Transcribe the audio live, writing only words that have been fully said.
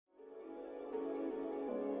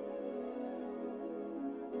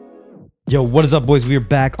Yo, what is up, boys? We are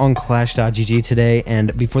back on Clash.gg today,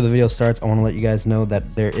 and before the video starts, I want to let you guys know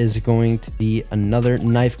that there is going to be another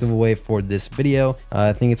knife giveaway for this video.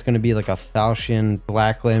 I think it's going to be like a falchion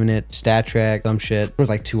black laminate stat track, some shit. It was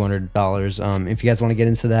like $200. If you guys want to get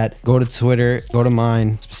into that, go to Twitter, go to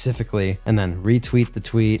mine specifically, and then retweet the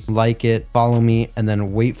tweet, like it, follow me, and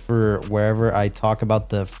then wait for wherever I talk about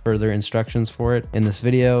the further instructions for it in this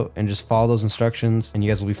video, and just follow those instructions, and you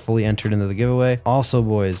guys will be fully entered into the giveaway. Also,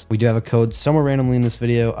 boys, we do have a code somewhere randomly in this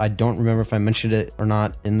video. I don't remember if I mentioned it or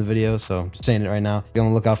not in the video, so I'm just saying it right now. Be on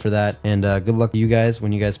the lookout for that, and good luck to you guys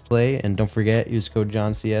when you guys play. And don't forget, use code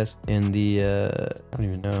JohnCS in the I don't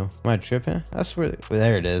even know, am I tripping? I swear,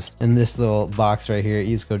 there it is, in this little box right here.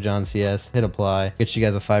 Use code JohnCS, hit apply, get you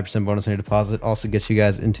guys a 5% bonus on your deposit, also gets you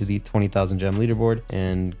guys into the 20,000 gem leaderboard.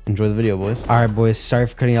 And enjoy the video, boys. All right, boys, sorry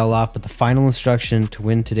for cutting y'all off, but the final instruction to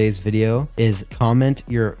win today's video is comment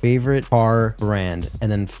your favorite car brand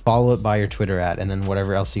and then follow it by your Twitter at, and then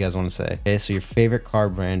whatever else you guys want to say. Okay, so your favorite car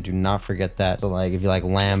brand, do not forget that. So like if you like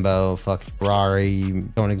Lambo, fuck Ferrari,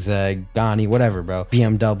 Koenigsegg, Gani, whatever, bro,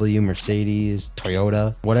 BMW, Mercedes,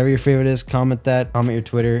 Toyota, whatever your favorite is, comment that, comment your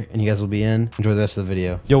Twitter, and you guys will be in. Enjoy the rest of the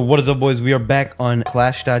video. Yo, what is up, boys? We are back on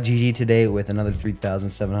Clash.gg today with another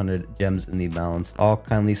 3,700 gems in the balance, all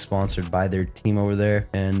kindly sponsored by their team over there.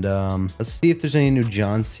 And let's see if there's any new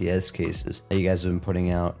John CS cases that you guys have been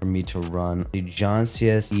putting out for me to run. The John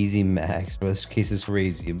CS Easy Max, bro, this case is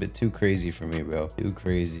crazy, a bit too crazy for me, bro, too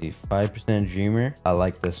crazy. 5% Dreamer, I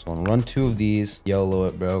like this one. Run 2 of these, YOLO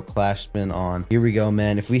it, bro. Clash spin on. Here we go,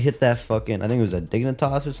 man. If we hit that fucking, I think it was a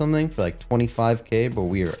Dignitas or something for like 25k, but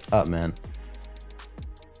we are up, man.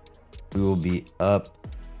 We will be up.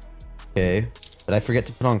 Okay, did I forget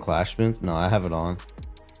to put on Clash spins? No, I have it on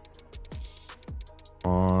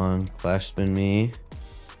Clash spin me.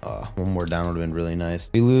 One more down would have been really nice.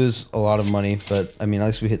 We lose a lot of money, but I mean, at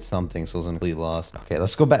least we hit something, so it was a complete loss. Okay,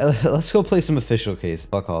 let's go back. Let's go play some official cases.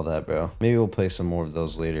 Fuck all that, bro. Maybe we'll play some more of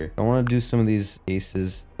those later. I want to do some of these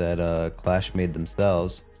cases that Clash made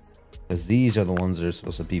themselves, because these are the ones that are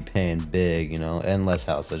supposed to be paying big, you know, and less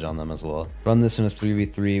houseage on them as well. Run this in a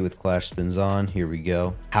 3v3 with Clash spins on. Here we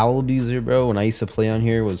go. Howl Abuser, bro, when I used to play on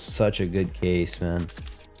here, was such a good case, man.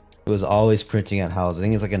 It was always printing at howls. I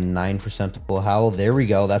think it's like a 9% to full howl. There we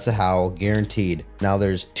go. That's a howl, guaranteed. Now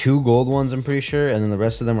there's 2 gold ones, I'm pretty sure, and then the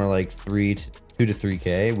rest of them are like 2 to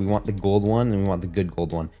 3k. We want the gold one, and we want the good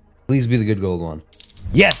gold one. Please be the good gold one.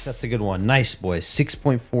 Yes, that's a good one. Nice, boys.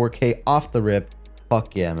 6.4k off the rip.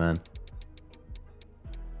 Fuck yeah, man.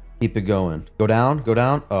 Keep it going. Go down, go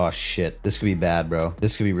down. Oh shit, this could be bad, bro.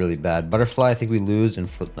 This could be really bad. Butterfly, I think we lose, and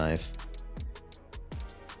flip knife.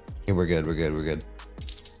 Okay, we're good, we're good, we're good.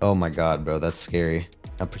 Oh my god, bro, that's scary.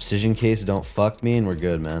 Now precision case, don't fuck me, and we're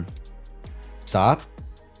good, man. Stop.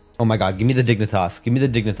 Oh my god, give me the Dignitas. Give me the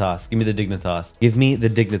Dignitas. Give me the Dignitas. Give me the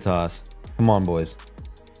Dignitas. Come on, boys.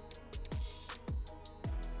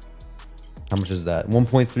 How much is that?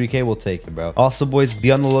 1.3k, we'll take it, bro. Also, boys,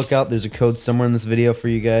 be on the lookout. There's a code somewhere in this video for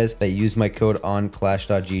you guys that use my code on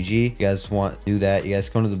Clash.gg. You guys want to do that, you guys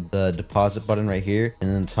come to the deposit button right here,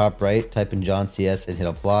 and then top right, type in John CS and hit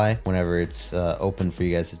apply whenever it's open for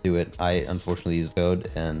you guys to do it. I unfortunately used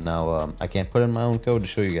code, and now I can't put in my own code to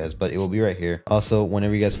show you guys, but it will be right here. Also,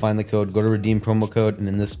 whenever you guys find the code, go to redeem promo code, and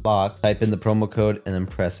in this box, type in the promo code and then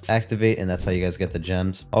press activate, and that's how you guys get the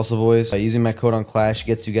gems. Also, boys, by using my code on Clash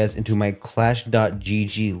gets you guys into my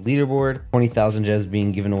Clash.gg leaderboard. 20,000 gems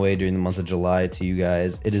being given away during the month of July to you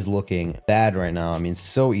guys. It is looking bad right now. I mean,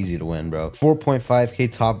 so easy to win, bro.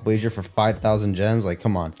 4.5k top wager for 5,000 gems. Like,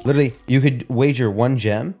 come on. Literally, you could wager 1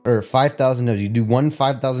 gem or 5,000 gems. You do one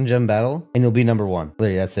 5,000 gem battle and you'll be number 1.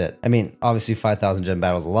 Literally, that's it. I mean, obviously 5,000 gem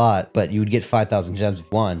battle is a lot, but you would get 5,000 gems if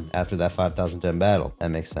you won after that 5,000 gem battle. That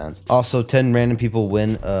makes sense. Also, 10 random people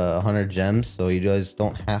win 100 gems, so you guys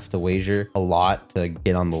don't have to wager a lot to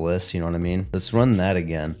get on the list. You know what I mean? Let's run that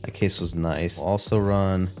again. That case was nice. We'll also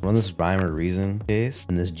run this Rhyme or Reason case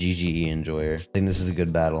and this GGE Enjoyer. I think this is a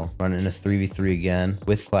good battle. Run it in a 3v3 again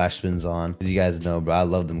with Clash spins on. As you guys know, bro, I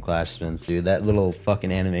love them Clash spins, dude. That little fucking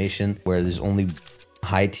animation where there's only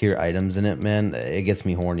high tier items in it, man, it gets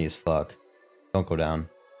me horny as fuck. Don't go down.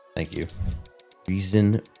 Thank you.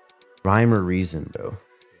 Reason. Rhyme or Reason, bro.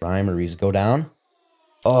 Rhyme or Reason. Go down.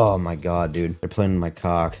 Oh my god, dude. They're playing with my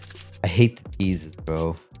cock. I hate the teases,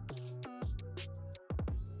 bro.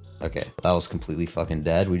 Okay, that was completely fucking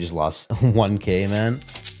dead. We just lost 1k, man.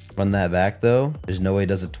 Run that back, though. There's no way it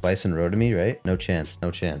does it twice in a row to me, right? No chance,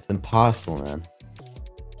 no chance. Impossible, man.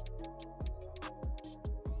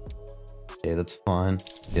 Okay, that's fine.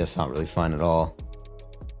 Yeah, it's not really fine at all.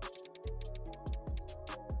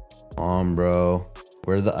 Come on, bro.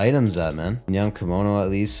 Where are the items at, man? Young Kimono at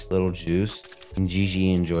least. Little juice. And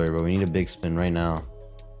GG Enjoy, bro. We need a big spin right now.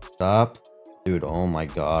 Stop. Dude, oh my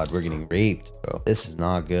god. We're getting raped, bro. This is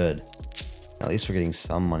not good. At least we're getting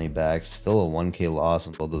some money back. Still a 1k loss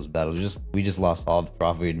on both those battles. We just lost all the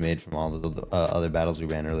profit we'd made from all the other battles we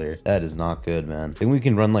ran earlier. That is not good, man. I think we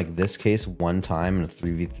can run like this case one time in a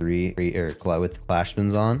 3v3 or with clash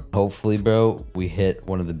spins on. Hopefully, bro, we hit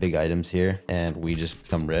one of the big items here and we just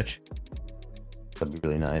become rich. That'd be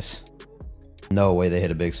really nice. No way they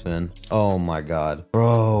hit a big spin. Oh my god.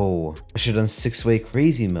 Bro, I should have done 6-way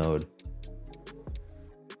crazy mode.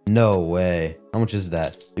 No way. How much is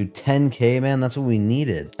that? Dude, 10k, man. That's what we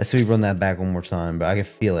needed. I say we run that back one more time, but I can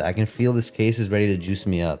feel it. I can feel this case is ready to juice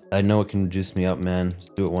me up. I know it can juice me up, man. Let's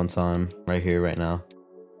do it one time right here, right now.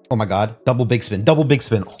 Oh my god. Double big spin. Double big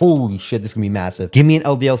spin. Holy shit, this is gonna be massive. Give me an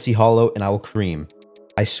LDLC hollow and I will cream.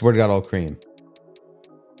 I swear to god, I'll cream.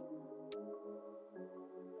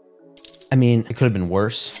 I mean, it could have been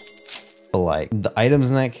worse. But like the items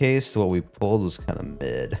in that case, what we pulled was kind of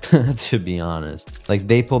mid, to be honest. Like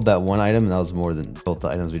they pulled that one item and that was more than both the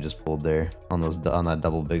items we just pulled there on that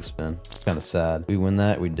double big spin. It's kind of sad. We win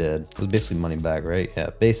that, we did. It was basically money back, right?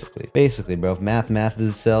 Yeah, basically, bro. If math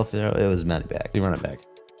is itself, it was money back. We run it back.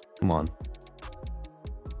 Come on.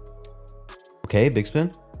 Okay, big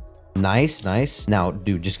spin. Nice. Now,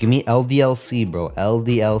 dude, just give me LDLC, bro.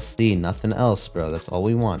 LDLC, nothing else, bro. That's all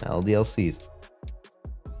we want. LDLCs.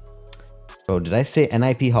 Bro, did I say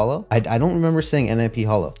NIP hollow? I don't remember saying NIP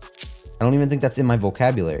hollow. I don't even think that's in my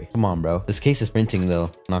vocabulary. Come on, bro. This case is printing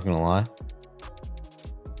though, not gonna lie.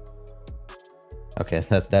 Okay,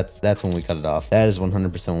 that's when we cut it off. That is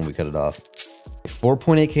 100% when we cut it off.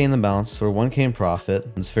 4.8k in the bounce, so we're 1k in profit.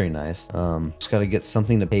 It's very nice. Just gotta get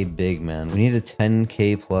something to pay big, man. We need a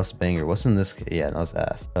 10k plus banger. What's in this? Yeah, that was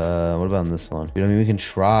ass. What about in this one? Dude, I mean, we can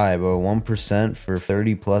try, but 1% for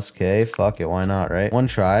 30 plus k. Fuck it, why not, right? One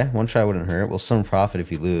try wouldn't hurt. We'll some profit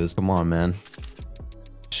if you lose. Come on, man.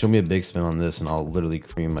 Show me a big spin on this, and I'll literally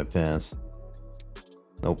cream my pants.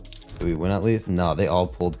 Nope. Did we win at least? No, they all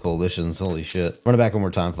pulled coalitions. Holy shit. Run it back one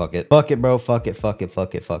more time. Fuck it. Fuck it, bro. Fuck it.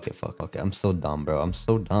 I'm so dumb, bro. I'm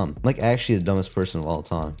so dumb. I'm like actually the dumbest person of all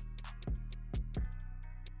time.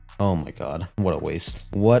 Oh my god. What a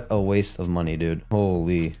waste. What a waste of money, dude.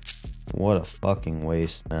 Holy. What a fucking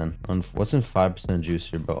waste, man. What's in 5% juice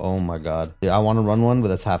here, bro? Oh my god. Yeah, I want to run one, but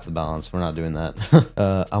that's half the balance. We're not doing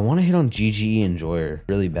that. I want to hit on GG Enjoyer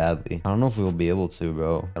really badly. I don't know if we will be able to,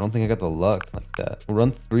 bro. I don't think I got the luck like that. We'll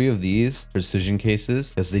run 3 of these precision cases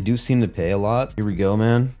because they do seem to pay a lot. Here we go,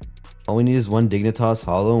 man. All we need is one Dignitas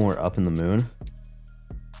hollow and we're up in the moon.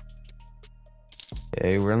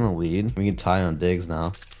 Okay, we're in the lead. We can tie on digs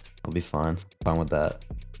now. I'll be fine. Fine with that.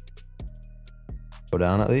 Go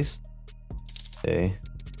down at least. Okay,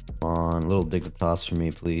 come on, a little Dignitas for me,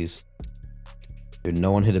 please. Dude,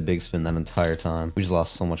 no one hit a big spin that entire time. We just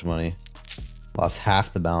lost so much money. Lost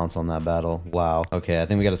half the balance on that battle. Wow. Okay, I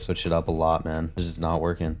think we got to switch it up a lot, man. This is not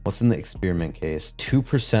working. What's in the experiment case?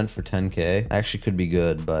 2% for 10k. Actually could be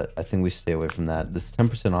good, but I think we stay away from that. This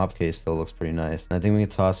 10% op case still looks pretty nice. And I think we can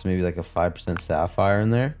toss maybe like a 5% sapphire in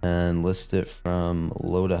there and list it from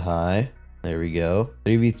low to high. There we go.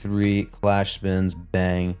 3v3, clash spins,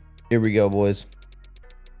 bang. Here we go, boys.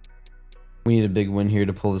 We need a big win here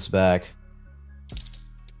to pull this back.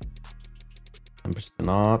 10%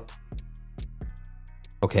 op.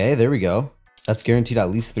 Okay, there we go. That's guaranteed at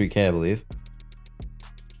least 3k, I believe.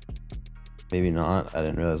 Maybe not. I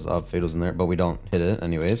didn't realize the op fade was in there, but we don't hit it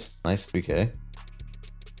anyways. Nice 3k.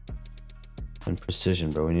 And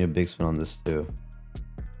precision, bro. We need a big spin on this too.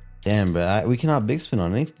 Damn, bro. We cannot big spin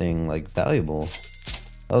on anything like valuable.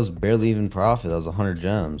 That was barely even profit. That was 100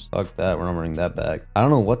 gems. Fuck that. We're not running that back. I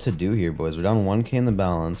don't know what to do here, boys. We're down 1k in the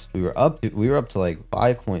balance. We were up to like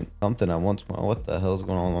 5 point something at once. What the hell is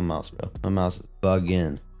going on with my mouse, bro? My mouse is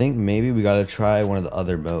bugging. I think maybe we gotta try one of the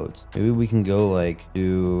other modes. Maybe we can go like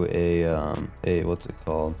do a what's it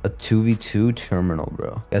called? A 2v2 terminal, bro.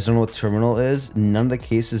 You guys don't know what terminal is? None of the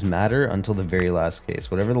cases matter until the very last case.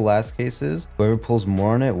 Whatever the last case is, whoever pulls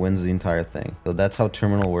more on it wins the entire thing. So that's how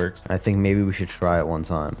terminal works. I think maybe we should try it one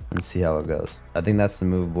time and see how it goes. I think that's the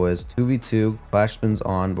move, boys. 2v2, clash spins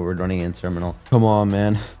on, but we're running in terminal. Come on,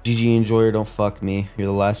 man. GG Enjoyer, don't fuck me. You're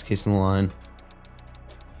the last case in the line.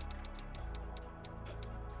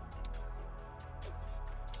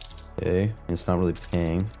 Okay, it's not really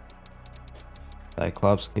paying.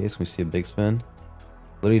 Cyclops case, we see a big spin.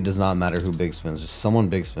 Literally does not matter who big spins, just someone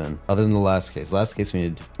big spin. Other than the last case. Last case we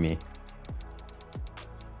needed me.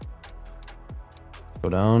 Go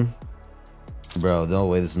down. Bro, no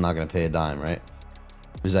way this is not gonna pay a dime, right?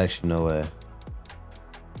 There's actually no way.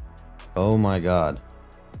 Oh my god.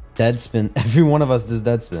 Dead spin. Every one of us does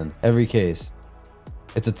dead spin. Every case.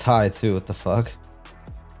 It's a tie too. What the fuck?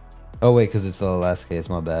 Oh wait, because it's the last case.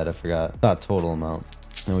 My bad. I forgot. Not total amount.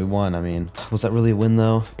 And we won. I mean, was that really a win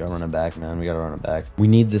though? We gotta run it back, man. We gotta run it back. We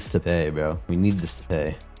need this to pay, bro. We need this to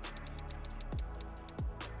pay.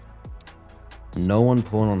 No one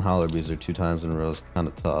pulling on Howler Boozer 2 times in a row is kind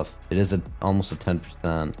of tough. It is almost a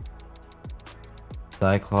 10%.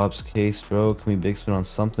 Cyclops case, bro. Can we big spin on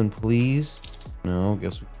something, please? No,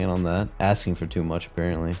 guess we can't on that. Asking for too much,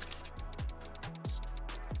 apparently.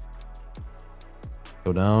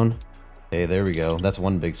 Go down. Okay, there we go. That's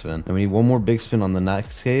one big spin. And we need one more big spin on the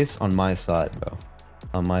next case on my side, bro.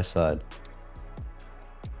 On my side.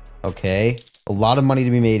 Okay. A lot of money to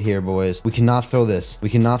be made here, boys. We cannot throw this. We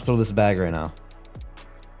cannot throw this bag right now.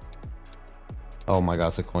 Oh my god,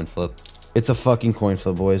 it's a coin flip. It's a fucking coin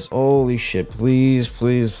flip, boys. Holy shit. Please,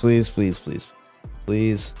 please, please, please, please.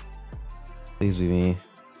 Please. Please be me.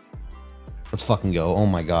 Let's fucking go. Oh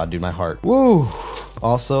my god, dude, my heart. Woo!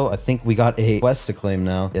 Also, I think we got a quest to claim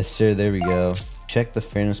now. Yes, sir. There we go. Check the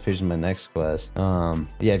fairness page in my next quest. Yeah,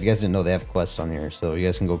 if you guys didn't know, they have quests on here, so you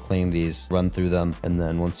guys can go claim these, run through them, and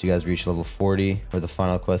then once you guys reach level 40 or the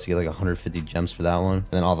final quest, you get like 150 gems for that one, and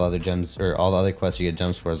then all the other gems or all the other quests you get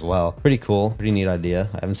gems for as well. Pretty cool, pretty neat idea.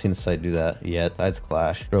 I haven't seen a site do that yet. Besides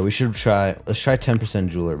Clash, bro. We should try. Let's try 10%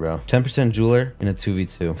 jeweler, bro. 10% jeweler in a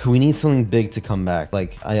 2v2. We need something big to come back.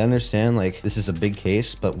 Like, I understand, like, this is a big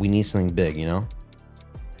case, but we need something big, you know.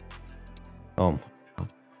 Oh.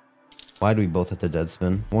 Why do we both hit the dead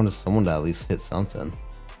spin? I wanted someone to at least hit something.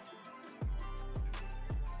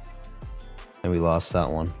 And we lost that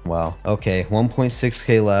one. Wow. Okay,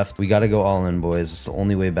 1.6k left. We got to go all in, boys. It's the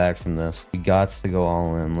only way back from this. We got to go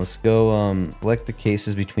all in. Let's go select the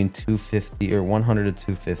cases between 250 or 100 to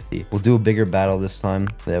 250. We'll do a bigger battle this time.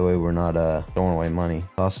 That way we're not throwing away money.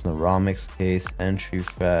 Tossing the raw mix case, entry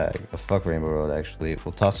frag. Fuck Rainbow Road, actually.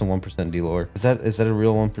 We'll toss in 1% D-Lore. Is that a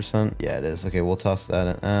real 1%? Yeah, it is. Okay, we'll toss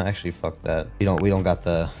that in. Actually, fuck that. We don't got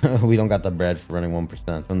the we don't got the bread for running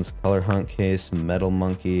 1%. On this color hunt case, metal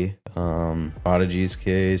monkey, Prodigy's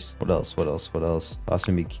case. What else? What else? What else?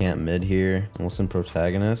 Tossing be camp mid here. Almost in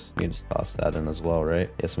protagonist. You can just toss that in as well, right?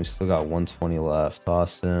 Yes, we still got 120 left.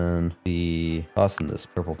 Tossing this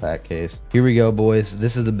purple pack case. Here we go, boys.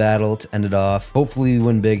 This is the battle to end it off. Hopefully we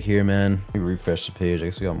win big here, man. Let me refresh the page. I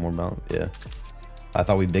guess we got more balance. Yeah. I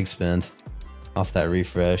thought we big spent off that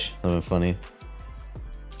refresh. That would funny.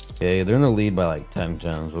 Okay, they're in the lead by like 10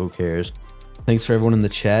 gems. Who cares? Thanks for everyone in the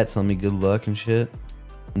chat telling me good luck and shit.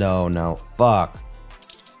 No, fuck,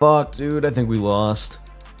 dude. I think we lost.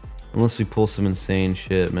 Unless we pull some insane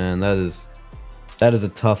shit, man. That is a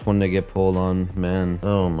tough one to get pulled on, man.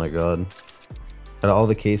 Oh my god. Out of all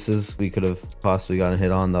the cases we could have possibly gotten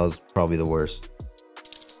hit on, that was probably the worst.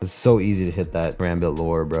 It's so easy to hit that Gambit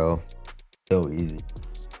lore, bro. So easy.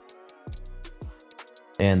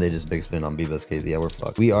 And they just big spin on Beavis case. Yeah, we're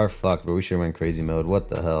fucked. We are fucked, bro. We should run crazy mode. What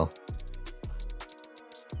the hell?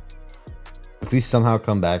 If we somehow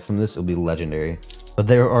come back from this, it'll be legendary. But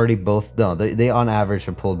they're already both done. They on average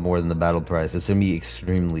have pulled more than the battle price. It's gonna be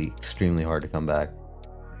extremely hard to come back.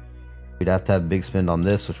 We'd have to have big spin on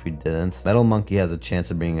this, which we didn't. Metal Monkey has a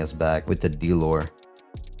chance of bringing us back with the D-Lore.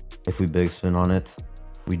 If we big spin on it,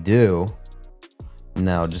 we do.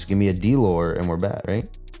 Now just give me a D-Lore and we're back, right?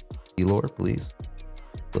 D-Lore, please.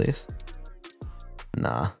 Please.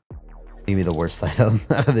 Nah. Give me the worst item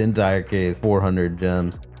out of the entire case. 400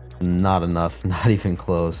 gems. Not enough. Not even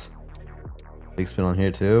close. Big spin on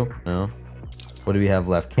here too. No. What do we have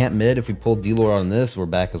left? Camp mid. If we pull D-Lore on this, we're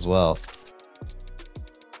back as well.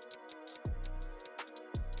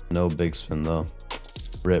 No big spin though.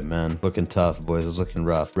 Rip, man. Looking tough, boys. It's looking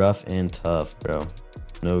rough. Rough and tough, bro.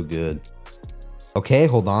 No good. Okay,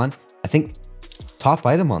 hold on. I think top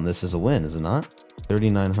item on this is a win, is it not?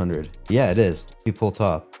 3,900. Yeah, it is. We pull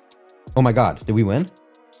top. Oh my god. Did we win?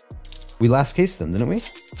 We last case them, didn't we?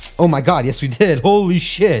 Oh my god, yes we did. Holy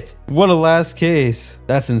shit. What a last case.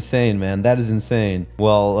 That's insane, man. That is insane.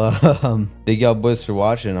 Well, thank y'all boys for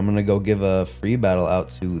watching. I'm gonna go give a free battle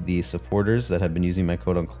out to the supporters that have been using my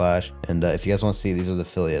code on Clash. And if you guys want to see, these are the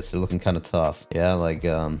affiliates. They're looking kind of tough. Yeah, like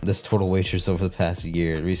this total wagers over the past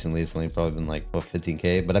year. Recently, it's only probably been like about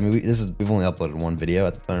 15k. But I mean, we've only uploaded one video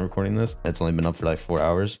at the time of recording this. It's only been up for like 4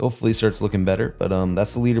 hours. Hopefully, it starts looking better. But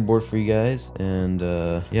that's the leaderboard for you guys. And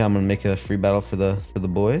yeah, I'm gonna make a free battle for the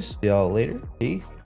boys. See y'all later. Peace.